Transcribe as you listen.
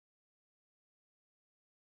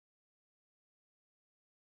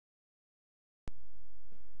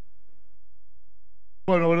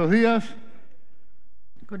Bueno, buenos días.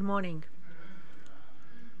 Good morning.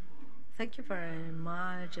 Thank you very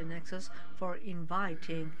much, Nexus, for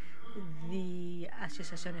inviting the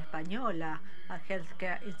AsocEspañola, a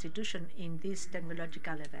healthcare institution, in this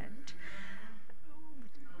technological event.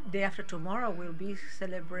 Day after tomorrow, we'll be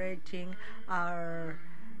celebrating our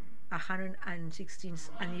 116th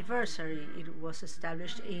anniversary. It was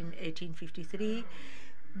established in 1853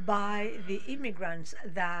 by the immigrants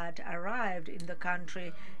that arrived in the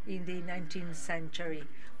country in the 19th century.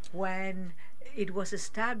 When it was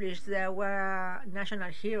established, there were national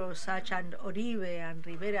heroes such as Oribe and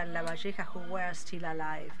Rivera and Lavalleja who were still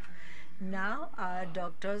alive. Now our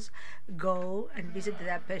doctors go and visit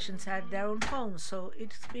their patients at their own homes. So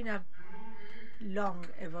it's been a long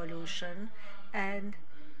evolution, and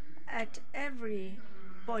at every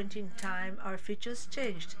point in time our features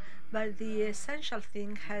changed. But the essential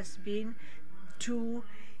thing has been to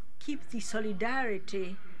keep the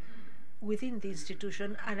solidarity within the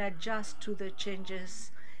institution and adjust to the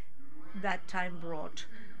changes that time brought.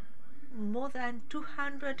 More than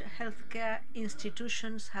 200 healthcare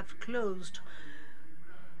institutions have closed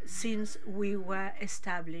since we were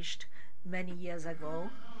established many years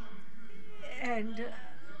ago. And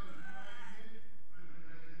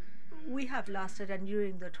we have lasted, and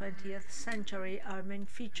during the 20th century, our main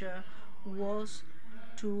feature was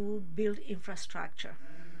to build infrastructure.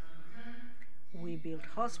 We built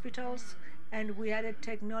hospitals and we added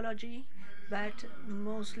technology, but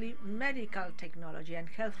mostly medical technology and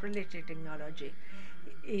health-related technology.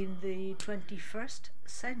 In the 21st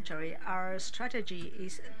century, our strategy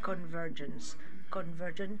is convergence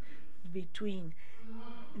between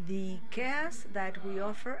the cares that we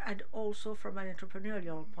offer and also from an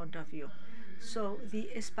entrepreneurial point of view. So the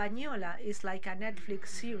Española is like a Netflix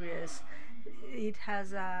series. It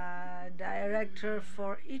has a director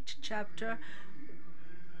for each chapter,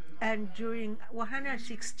 and during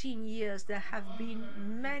 116 years there have been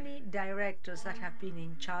many directors that have been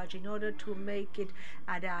in charge in order to make it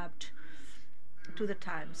adapt to the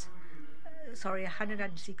times.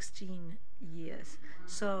 116 years.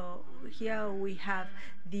 So here we have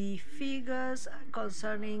the figures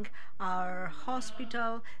concerning our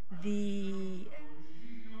hospital, the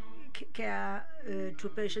care to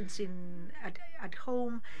patients at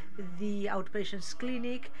home, the outpatients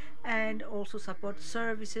clinic, and also support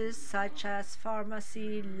services such as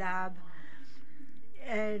pharmacy, lab,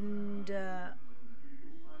 and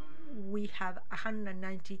we have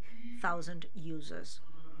 190,000 users.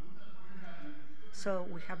 So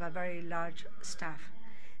we have a very large staff.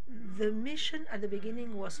 The mission at the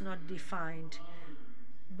beginning was not defined,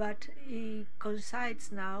 but it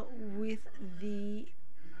coincides now with the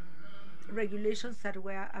regulations that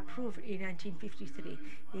were approved in 1953.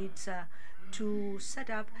 It's to set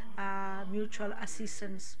up a mutual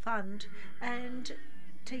assistance fund and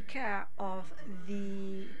take care of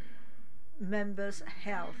the members'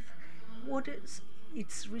 health. What is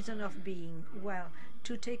its reason of being? Well,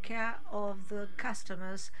 to take care of the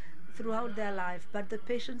customers throughout their life, but the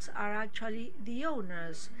patients are actually the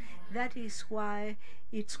owners. That is why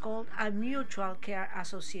it's called a mutual care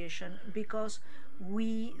association, because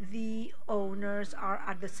we, the owners, are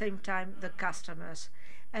at the same time the customers.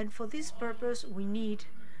 And for this purpose, we need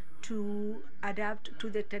to adapt to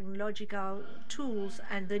the technological tools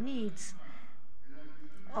and the needs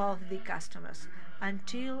of the customers.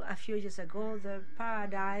 Until a few years ago, the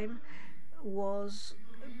paradigm was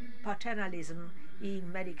paternalism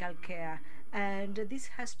in medical care, and this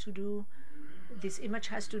image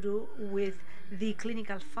has to do with the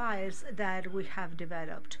clinical files that we have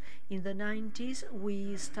developed. In the 90s,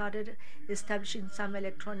 we started establishing some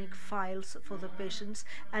electronic files for the patients,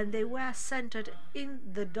 and they were centered in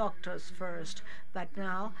the doctors first, but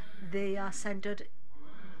now they are centered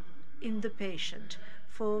in the patient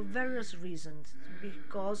for various reasons,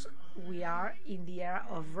 because we are in the era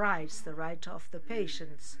of rights, the right of the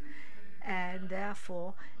patients, and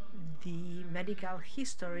therefore the medical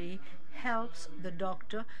history helps the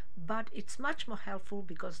doctor, but it's much more helpful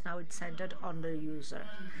because now it's centered on the user.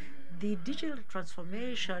 The digital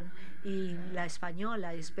transformation in La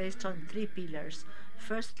Española is based on 3 pillars.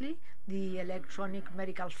 Firstly, the electronic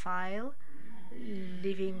medical file,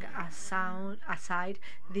 leaving aside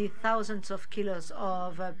the thousands of kilos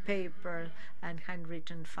of paper and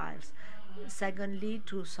handwritten files. Secondly,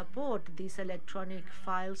 to support these electronic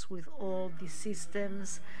files with all the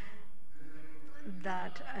systems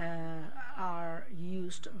that are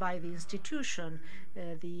used by the institution,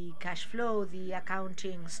 the cash flow, the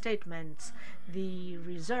accounting statements, the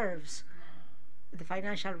reserves, the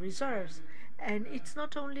financial reserves, And it's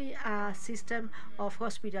not only a system of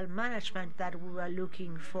hospital management that we were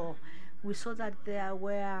looking for. We saw that there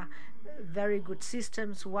were very good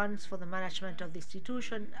systems, one for the management of the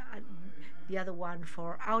institution, the other one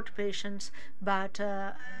for outpatients, but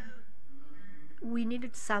we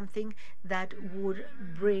needed something that would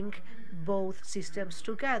bring both systems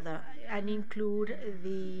together and include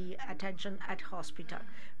the attention at hospital.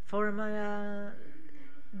 From an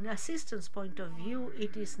assistance point of view,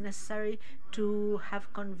 it is necessary to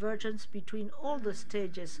have convergence between all the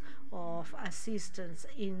stages of assistance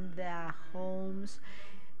in their homes,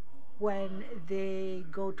 when they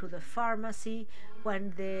go to the pharmacy,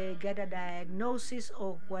 when they get a diagnosis,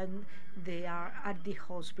 or when they are at the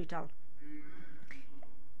hospital.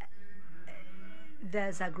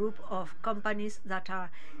 There's a group of companies that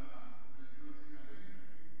are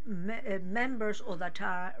members or that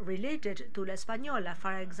are related to La Española.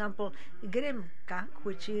 For example, Gremca,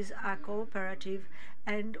 which is a cooperative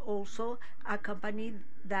and also a company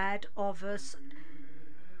that offers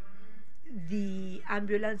the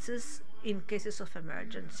ambulances in cases of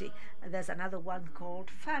emergency. There's another one called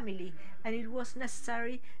Family, and it was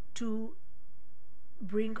necessary to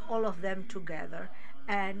bring all of them together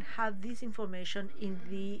and have this information in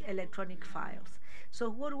the electronic files. So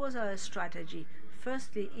what was our strategy?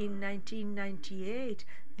 Firstly, in 1998,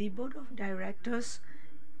 the board of directors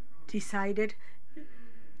decided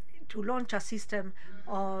to launch a system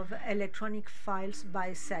of electronic files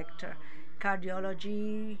by sector.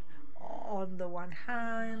 Cardiology on the one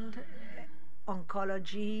hand,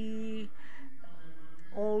 oncology,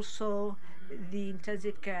 also the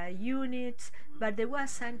intensive care units, but they were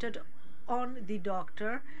centered on the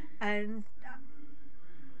doctor, and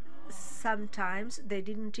sometimes they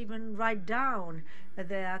didn't even write down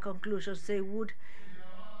their conclusions. They would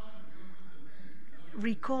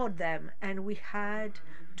record them, and we had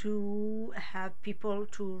to have people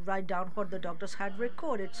to write down what the doctors had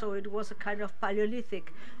recorded. So it was a kind of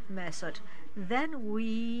Paleolithic method. Then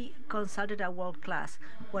we consulted a world class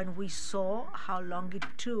when we saw how long it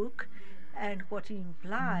took and what it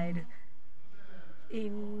implied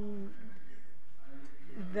in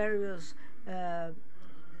various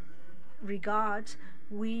regards.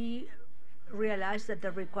 We realized that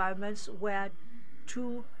the requirements were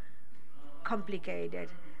too complicated.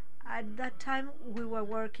 At that time, we were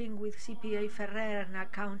working with CPA Ferrer, an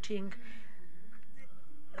accounting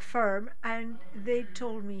firm, and they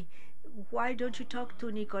told me, why don't you talk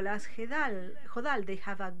to Nicolas Jodal? They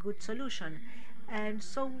have a good solution. And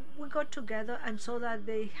so we got together and saw that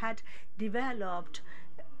they had developed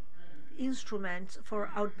instruments for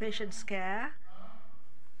outpatient care,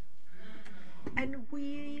 and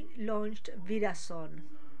we launched Vidazon.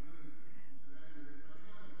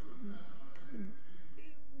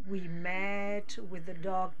 We met with the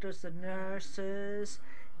doctors, the nurses,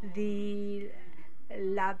 the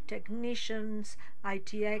lab technicians,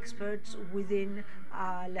 IT experts within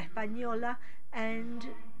La Española, and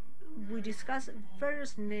we discussed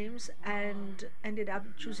various names and ended up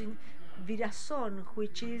choosing Vidazon,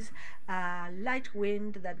 which is a light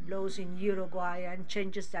wind that blows in Uruguay and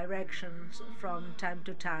changes directions from time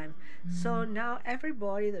to time. So now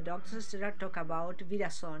everybody, the doctors, etc., talk about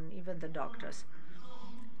Vidazon, even the doctors.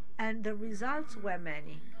 And the results were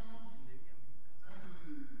many.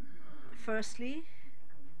 Firstly,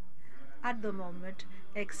 at the moment,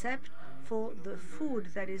 except for the food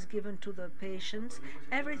that is given to the patients,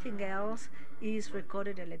 everything else is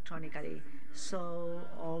recorded electronically. So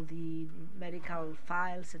all the medical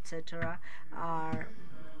files, etc., are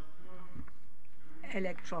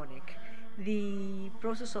electronic. The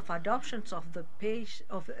process of adoptions of the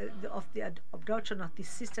adoption of these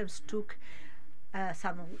systems took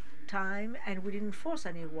some time, and we didn't force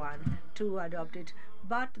anyone to adopt it.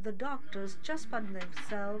 But the doctors, just by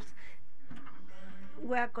themselves,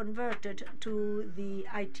 were converted to the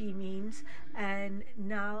IT means, and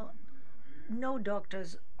now no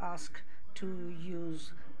doctors ask to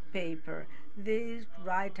use paper. They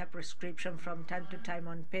write a prescription from time to time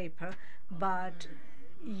on paper, but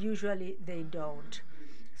usually they don't.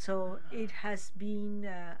 So it has been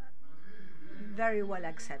very well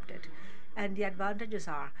accepted. And the advantages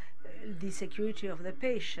are the security of the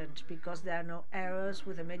patient, because there are no errors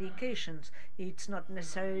with the medications. It's not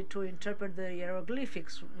necessary to interpret the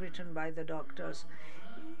hieroglyphics written by the doctors.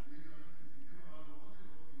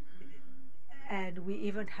 And we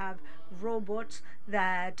even have robots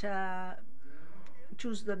that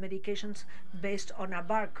choose the medications based on a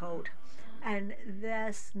barcode. And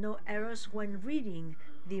there's no errors when reading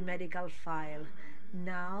the medical file.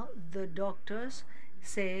 Now the doctors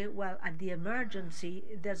say, well, at the emergency,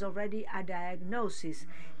 there's already a diagnosis.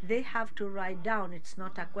 They have to write down. It's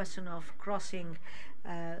not a question of crossing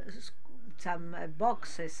some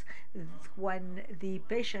boxes. When the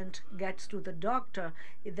patient gets to the doctor,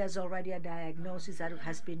 there's already a diagnosis that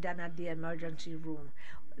has been done at the emergency room.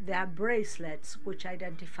 There are bracelets which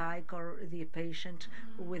identify the patient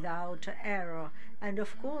without error. And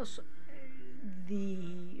of course,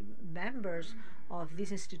 the members of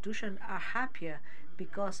this institution are happier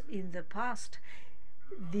because in the past,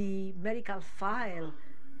 the medical file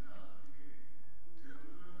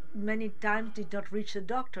many times did not reach the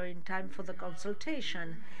doctor in time for the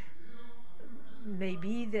consultation.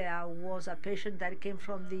 Maybe there was a patient that came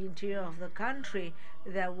from the interior of the country,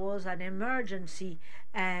 there was an emergency,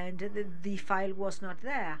 and the file was not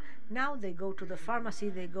there. Now they go to the pharmacy,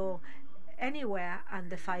 they go anywhere, and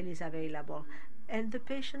the file is available. And the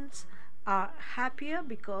patients are happier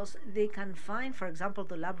because they can find, for example,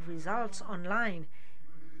 the lab results online.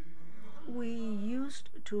 We used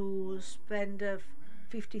to spend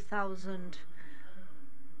 50,000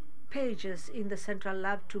 pages in the central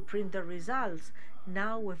lab to print the results.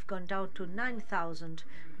 Now we've gone down to 9,000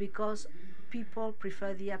 because people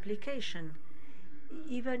prefer the application.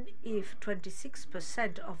 Even if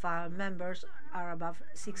 26% of our members are above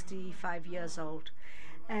 65 years old.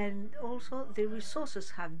 And also the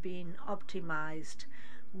resources have been optimized.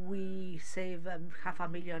 We save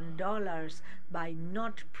 $500,000 by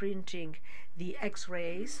not printing the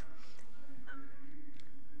X-rays.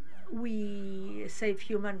 We save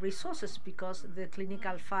human resources because the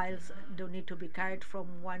clinical files don't need to be carried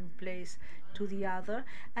from one place to the other,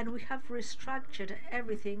 and we have restructured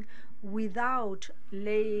everything without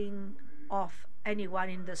laying off anyone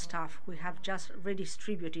in the staff. We have just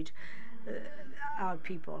redistributed our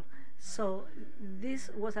people. So this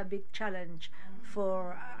was a big challenge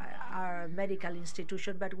for our medical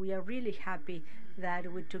institution, but we are really happy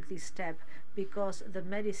that we took this step because the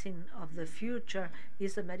medicine of the future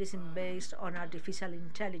is the medicine based on artificial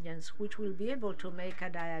intelligence, which will be able to make a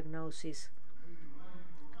diagnosis.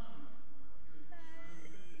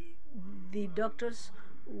 The doctors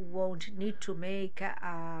won't need to make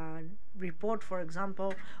a report, for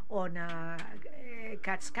example, on a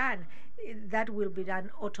CAT scan. That will be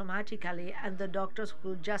done automatically, and the doctors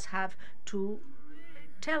will just have to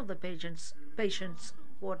tell the patients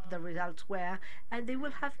what the results were, and they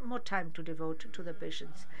will have more time to devote to the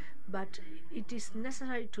patients. But it is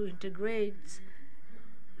necessary to integrate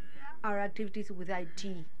our activities with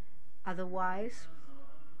IT. Otherwise,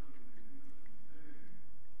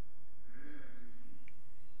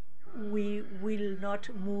 we will not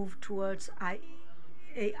move towards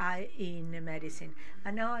AI in medicine.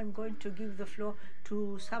 And now I'm going to give the floor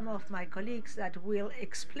to some of my colleagues that will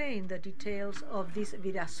explain the details of this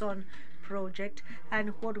Virazon project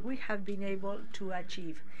and what we have been able to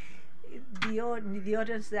achieve. The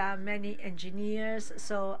audience, there are many engineers,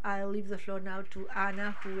 so I'll leave the floor now to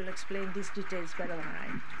Ana, who will explain these details better than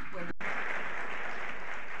I.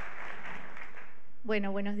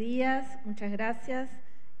 Bueno, buenos días. Muchas gracias.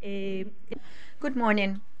 Good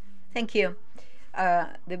morning. Thank you.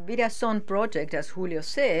 The Virazon project, as Julio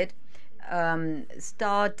said,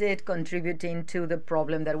 started contributing to the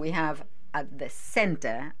problem that we have at the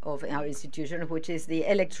center of our institution, which is the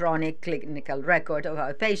electronic clinical record of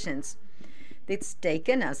our patients. It's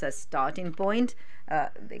taken as a starting point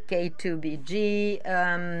the K2BG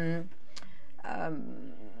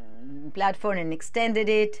platform and extended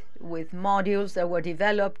it with modules that were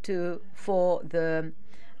developed for the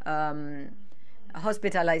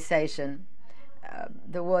hospitalization.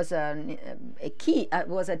 There was a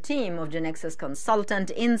team of Genexus consultant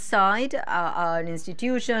inside our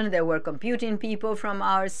institution. There were computing people from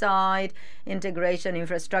our side, integration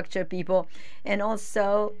infrastructure people, and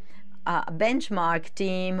also a benchmark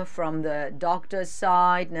team from the doctor's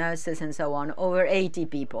side, nurses, and so on, over 80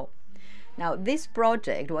 people. Now, this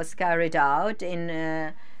project was carried out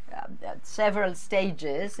in several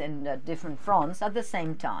stages and different fronts at the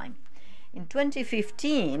same time. In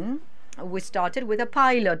 2015, we started with a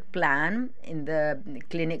pilot plan in the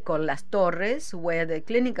clinic called Las Torres, where the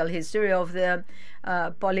clinical history of the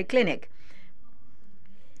polyclinic.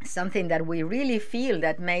 Something that we really feel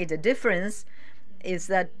that made a difference is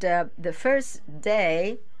that the first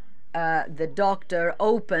day the doctor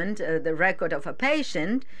opened the record of a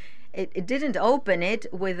patient, it didn't open it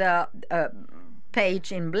with a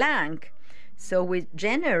page in blank. So we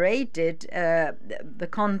generated the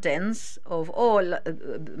contents of all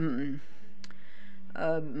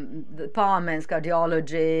departments,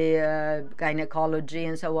 cardiology, gynecology,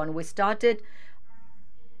 and so on. We started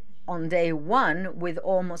on day one with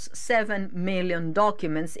almost 7 million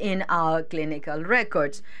documents in our clinical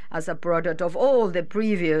records as a product of all the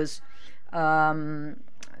previous data.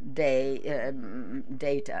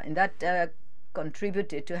 And that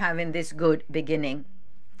contributed to having this good beginning.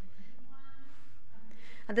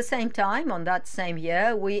 At the same time, on that same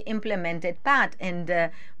year, we implemented PAT, and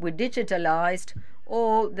we digitalized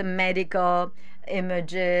all the medical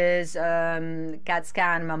images, CAT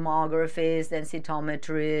scan, mammographies,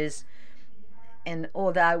 densitometries, and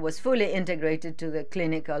all that was fully integrated to the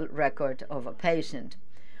clinical record of a patient.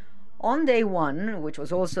 On day one, which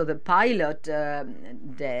was also the pilot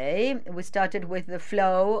day, we started with the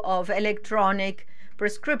flow of electronic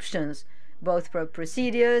prescriptions, both for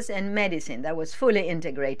procedures and medicine. That was fully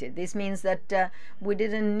integrated. This means that we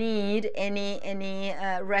didn't need any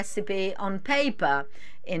recipe on paper.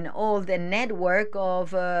 In all the network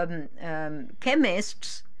of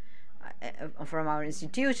chemists from our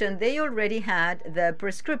institution, they already had the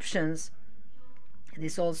prescriptions.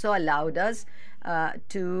 This also allowed us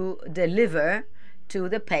to deliver to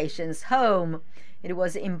the patient's home. It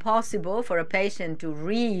was impossible for a patient to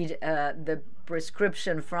read the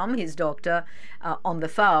prescription from his doctor on the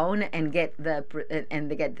phone and get the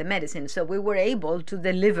medicine. So we were able to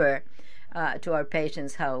deliver to our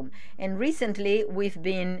patient's home. And recently, we've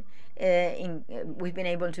been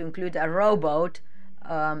able to include a robot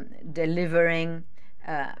delivering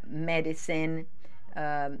medicine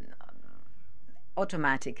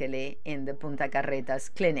automatically in the Punta Carretas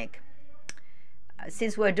clinic.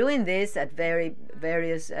 Since we're doing this at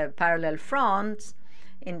various parallel fronts,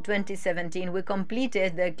 in 2017 we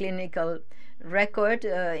completed the clinical record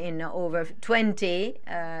in over 20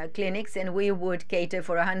 clinics, and we would cater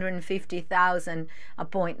for 150,000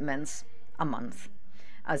 appointments a month.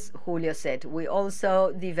 As Julio said, we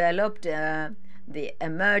also developed the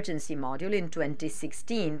emergency module in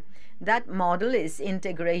 2016. That model is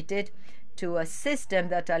integrated to a system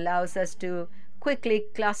that allows us to quickly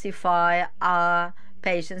classify our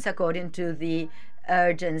patients according to the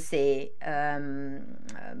urgency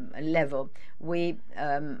level. We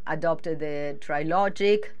adopted the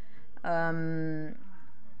Trilogic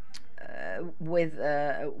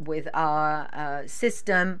with our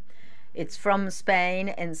system. It's from Spain,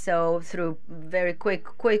 and so through very quick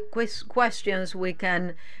questions we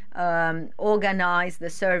can organize the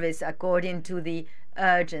service according to the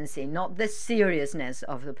urgency, not the seriousness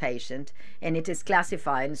of the patient, and it is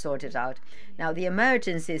classified and sorted out. Now, the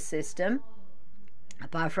emergency system,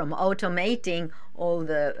 apart from automating all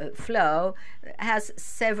the flow, has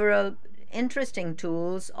several interesting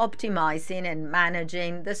tools optimizing and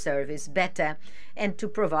managing the service better and to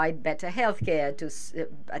provide better healthcare,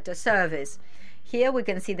 better service. Here we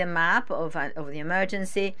can see the map of the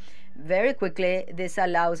emergency. Very quickly, this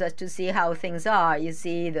allows us to see how things are. You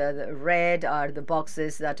see the red are the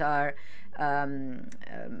boxes that are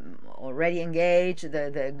already engaged.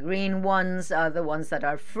 The green ones are the ones that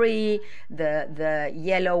are free. The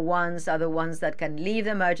yellow ones are the ones that can leave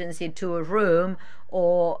the emergency to a room,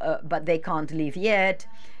 but they can't leave yet.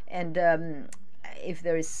 And if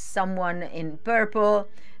there is someone in purple,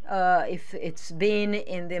 if it's been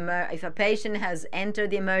in if a patient has entered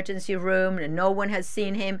the emergency room and no one has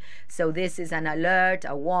seen him, so this is an alert,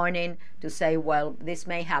 a warning to say, well, this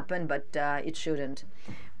may happen, but it shouldn't.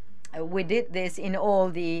 We did this in all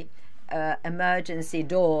the emergency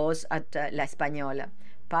doors at La Española.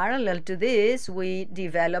 Parallel to this, we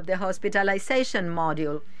developed the hospitalization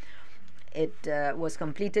module. It was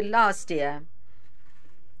completed last year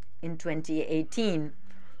in 2018.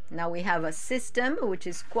 Now we have a system which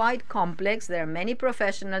is quite complex. There are many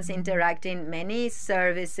professionals interacting, many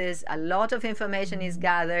services, a lot of information is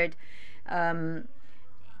gathered, and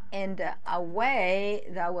a way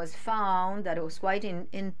that was found that was quite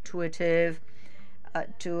intuitive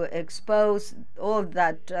to expose all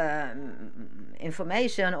that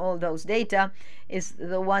information, all those data, is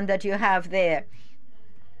the one that you have there.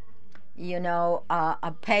 You know,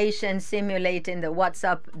 a patient simulating the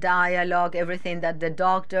WhatsApp dialogue, everything that the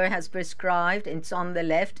doctor has prescribed. It's on the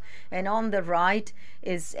left, and on the right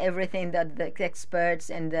is everything that the experts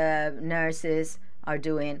and the nurses are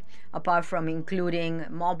doing, apart from including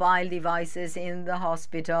mobile devices in the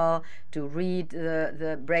hospital to read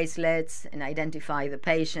the bracelets and identify the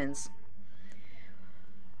patients.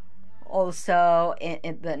 Also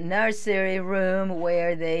in the nursery room,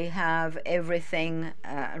 where they have everything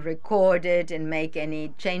recorded and make any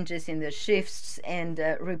changes in the shifts and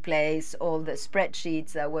replace all the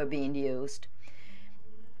spreadsheets that were being used.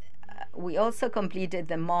 We also completed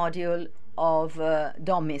the module of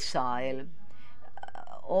domicile.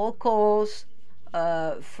 All calls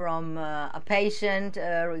from a patient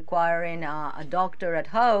requiring a doctor at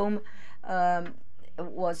home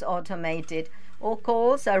was automated. All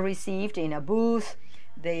calls are received in a booth.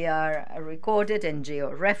 They are recorded and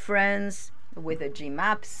geo-referenced with a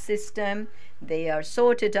GMAP system. They are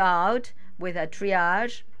sorted out with a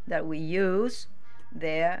triage that we use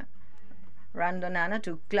there, Random Nano,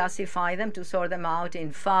 to classify them, to sort them out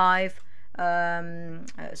in 5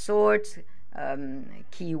 sorts.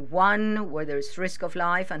 Key 1, where there's risk of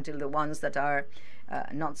life, until the ones that are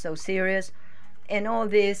not so serious. And all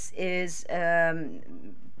this is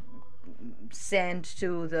sent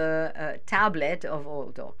to the tablet of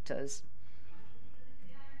all doctors.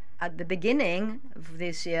 At the beginning of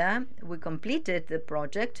this year, we completed the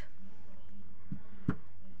project.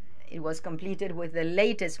 It was completed with the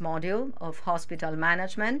latest module of hospital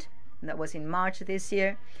management. That was in March this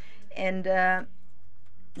year. And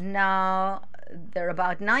now there are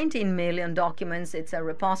about 19 million documents. It's a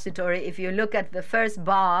repository. If you look at the first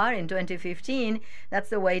bar in 2015, that's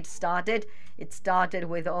the way it started. It started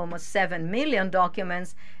with almost 7 million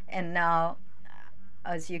documents, and now,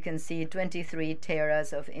 as you can see, 23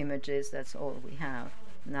 teras of images. That's all we have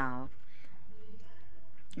now.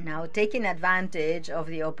 Now, taking advantage of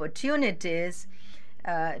the opportunities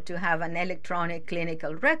to have an electronic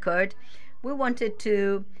clinical record, we wanted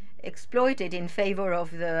to exploit it in favor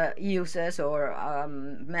of the users or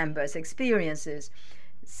members' experiences.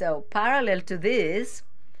 So parallel to this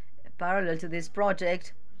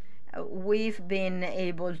project, we've been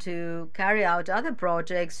able to carry out other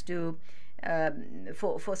projects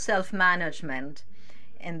for self-management.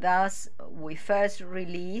 And thus, we first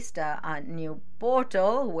released a new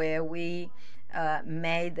portal where we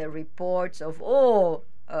made the reports of all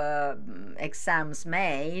exams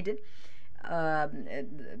made,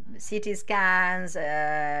 CT scans,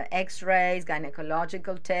 X-rays,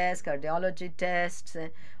 gynecological tests, cardiology tests,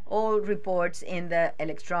 all reports in the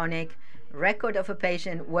electronic record of a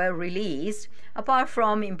patient were released. Apart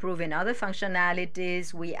from improving other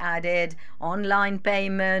functionalities, we added online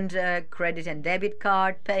payment, credit and debit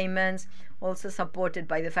card payments, also supported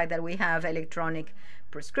by the fact that we have electronic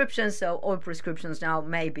prescriptions, so all prescriptions now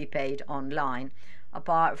may be paid online,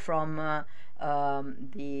 apart from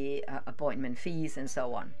the appointment fees and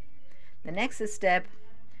so on. The next step,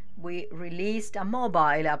 we released a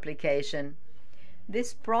mobile application.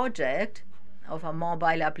 This project of a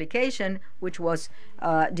mobile application, which was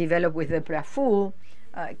developed with the Praful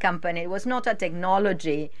company, it was not a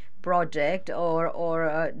technology project or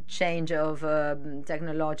a change of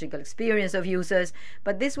technological experience of users,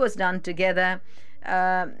 but this was done together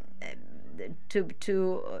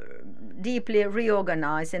to deeply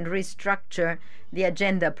reorganize and restructure the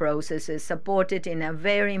agenda processes, supported in a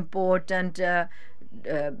very important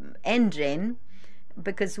engine,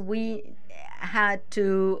 because we had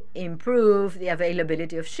to improve the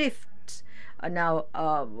availability of shifts. Now,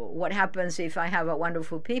 what happens if I have a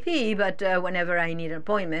wonderful PP, but whenever I need an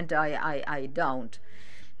appointment, I don't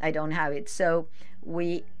have it. So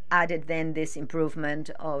we added then this improvement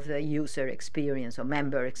of the user experience or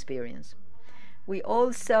member experience. We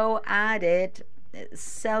also added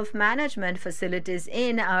self-management facilities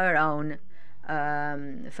in our own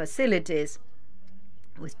facilities,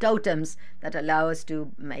 with totems that allow us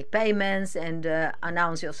to make payments and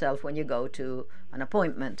announce yourself when you go to an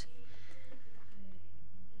appointment.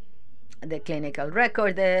 The clinical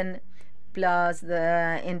record then, plus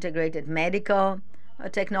the integrated medical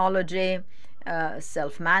technology,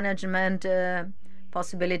 self-management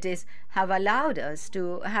possibilities, have allowed us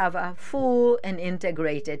to have a full and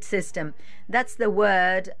integrated system. That's the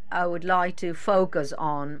word I would like to focus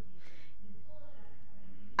on.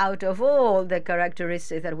 Out of all the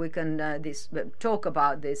characteristics that we can talk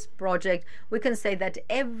about this project, we can say that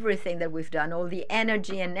everything that we've done, all the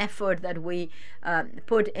energy and effort that we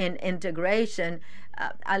put in integration,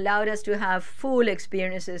 allowed us to have full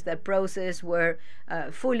experiences. That process were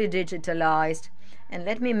fully digitalized. And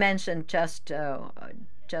let me mention just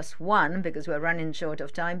one, because we're running short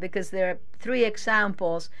of time, because there are 3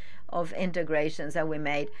 examples of integrations that we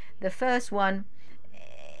made. The first one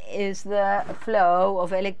is the flow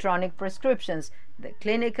of electronic prescriptions. The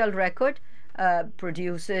clinical record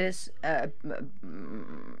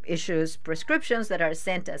issues prescriptions that are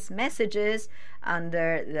sent as messages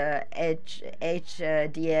under the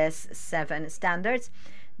HDS 7 standards.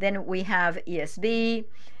 Then we have ESB.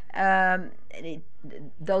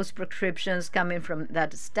 Those prescriptions coming from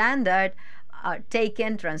that standard are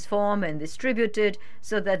taken, transformed, and distributed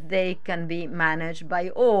so that they can be managed by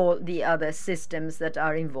all the other systems that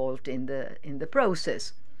are involved in the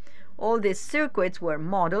process. All these circuits were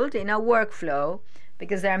modeled in a workflow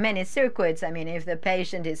because there are many circuits. I mean, if the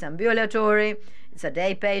patient is ambulatory, it's a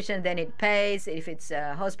day patient, then it pays. If it's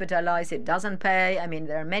hospitalized, it doesn't pay. I mean,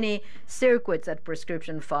 there are many circuits that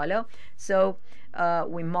prescription follow. So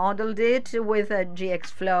we modeled it with a GX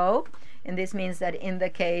flow, and this means that in the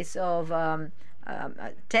case of a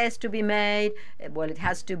test to be made, well, it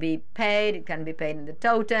has to be paid. It can be paid in the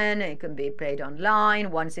totem, it can be paid online.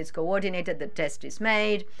 Once it's coordinated, the test is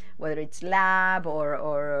made, whether it's lab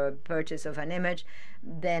or purchase of an image,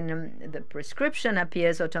 then the prescription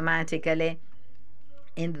appears automatically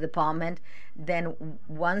in the department. Then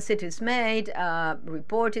once it is made, a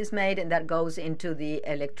report is made, and that goes into the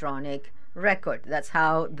electronic record. That's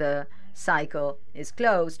how the cycle is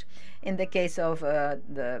closed. In the case of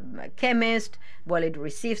the chemist, well, it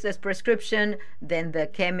receives this prescription, then the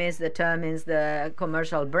chemist determines the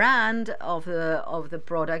commercial brand of the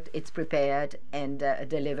product. It's prepared and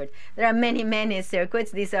delivered. There are many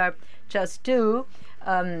circuits. These are just two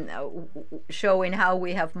showing how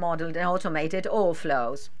we have modeled and automated all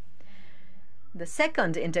flows. The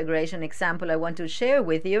second integration example I want to share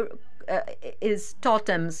with you is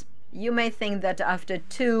totems. You may think that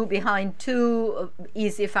behind two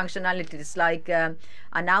easy functionalities like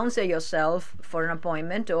announcing yourself for an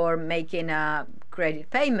appointment or making a credit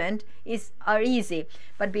payment are easy.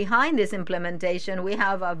 But behind this implementation, we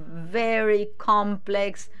have a very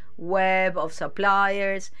complex web of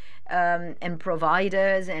suppliers and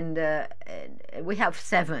providers, and we have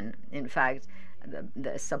 7, in fact.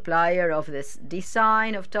 The supplier of this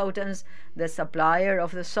design of totems, the supplier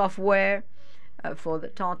of the software for the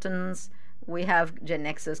totems. We have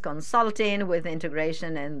GeneXus Consulting with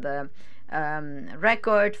integration and the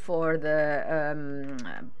record for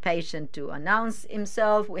the patient to announce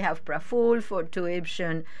himself. We have Praful to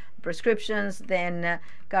issue prescriptions, then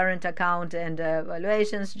current account and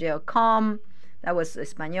evaluations. Geocom, that was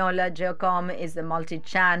Española. Geocom is the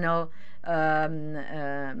multi-channel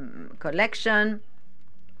collection,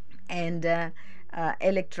 and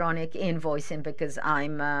electronic invoicing, because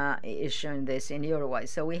I'm issuing this in Uruguay.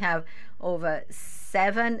 So we have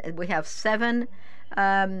seven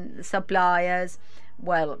suppliers.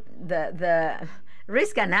 Well, the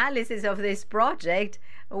risk analysis of this project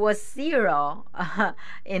was 0,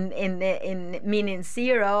 in meaning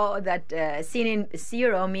 0, that seen in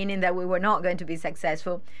 0 meaning that we were not going to be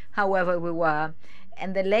successful. However, we were.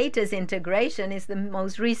 And the latest integration is the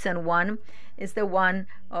most recent one, is the one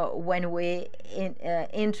when we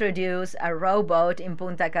introduce a robot in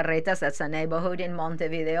Punta Carretas, that's a neighborhood in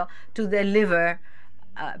Montevideo, to deliver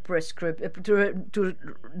to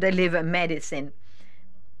deliver medicine.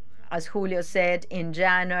 As Julio said, in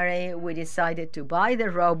January we decided to buy the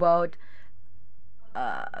robot.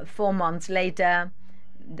 4 months later,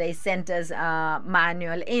 they sent us a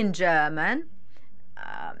manual in German.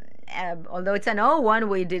 Although it's an old one,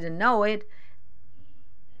 we didn't know it.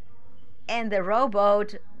 And the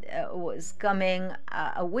robot was coming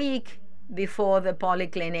a week before the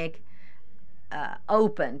polyclinic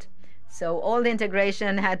opened. So all the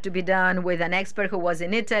integration had to be done with an expert who was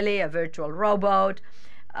in Italy, a virtual robot.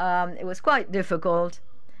 It was quite difficult,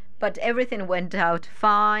 but everything went out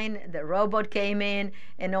fine. The robot came in,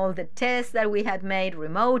 and all the tests that we had made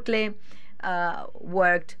remotely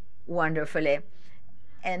worked wonderfully.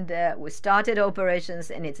 And we started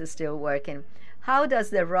operations, and it's still working. How does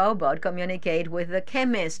the robot communicate with the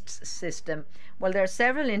chemist's system? Well, there are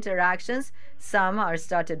several interactions. Some are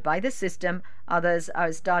started by the system, others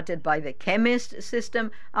are started by the chemist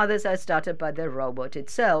system, others are started by the robot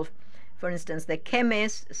itself. For instance, the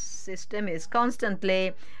chemist system is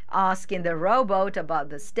constantly asking the robot about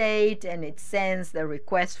the state, and it sends the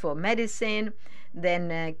request for medicine.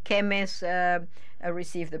 Then chemists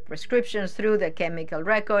receive the prescriptions through the chemical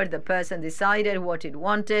record. The person decided what he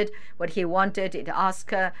wanted. It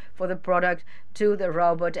asked for the product to the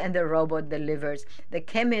robot, and the robot delivers. The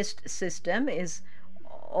chemist system is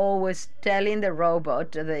always telling the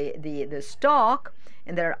robot the stock,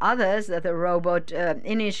 and there are others that the robot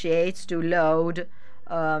initiates to load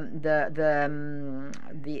the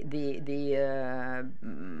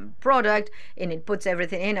product, and it puts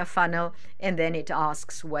everything in a funnel, and then it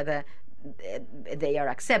asks whether they are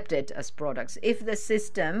accepted as products. If the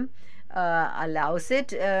system allows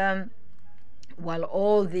it, while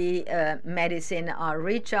all the medicine are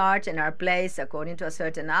recharged and are placed according to a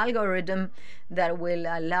certain algorithm that will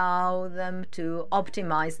allow them to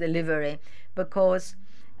optimize delivery, because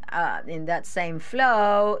in that same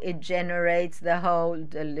flow it generates the whole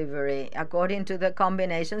delivery. According to the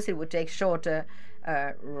combinations, it would take shorter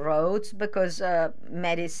roads, because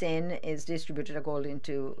medicine is distributed according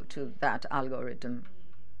to that algorithm.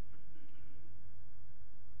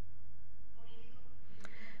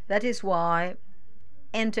 That is why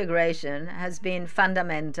integration has been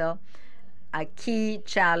fundamental, a key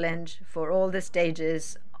challenge for all the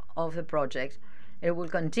stages of the project. It will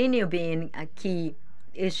continue being a key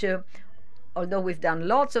issue. Although we've done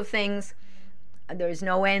lots of things, there is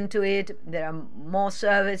no end to it. There are more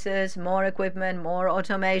services, more equipment, more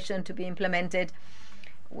automation to be implemented.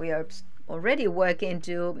 We are already working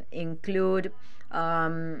to include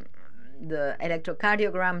the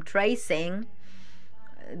electrocardiogram tracing,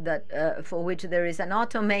 that for which there is an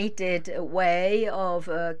automated way of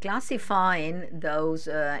classifying those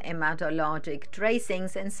hematologic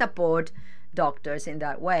tracings and support doctors in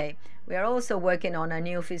that way. We are also working on a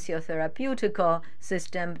new physiotherapeutical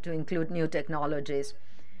system to include new technologies.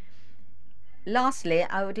 Lastly,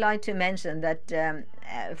 I would like to mention that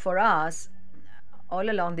for us, all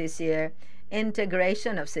along this year,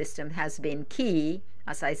 integration of systems has been key,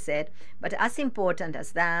 as I said, but as important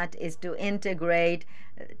as that is to integrate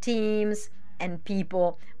teams and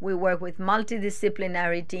people. We work with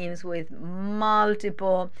multidisciplinary teams with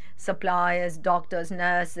multiple suppliers, doctors,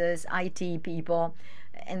 nurses, IT people.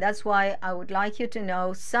 And that's why I would like you to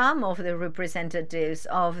know some of the representatives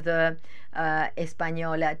of the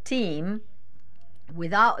Española team.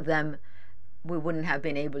 Without them, we wouldn't have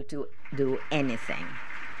been able to do anything.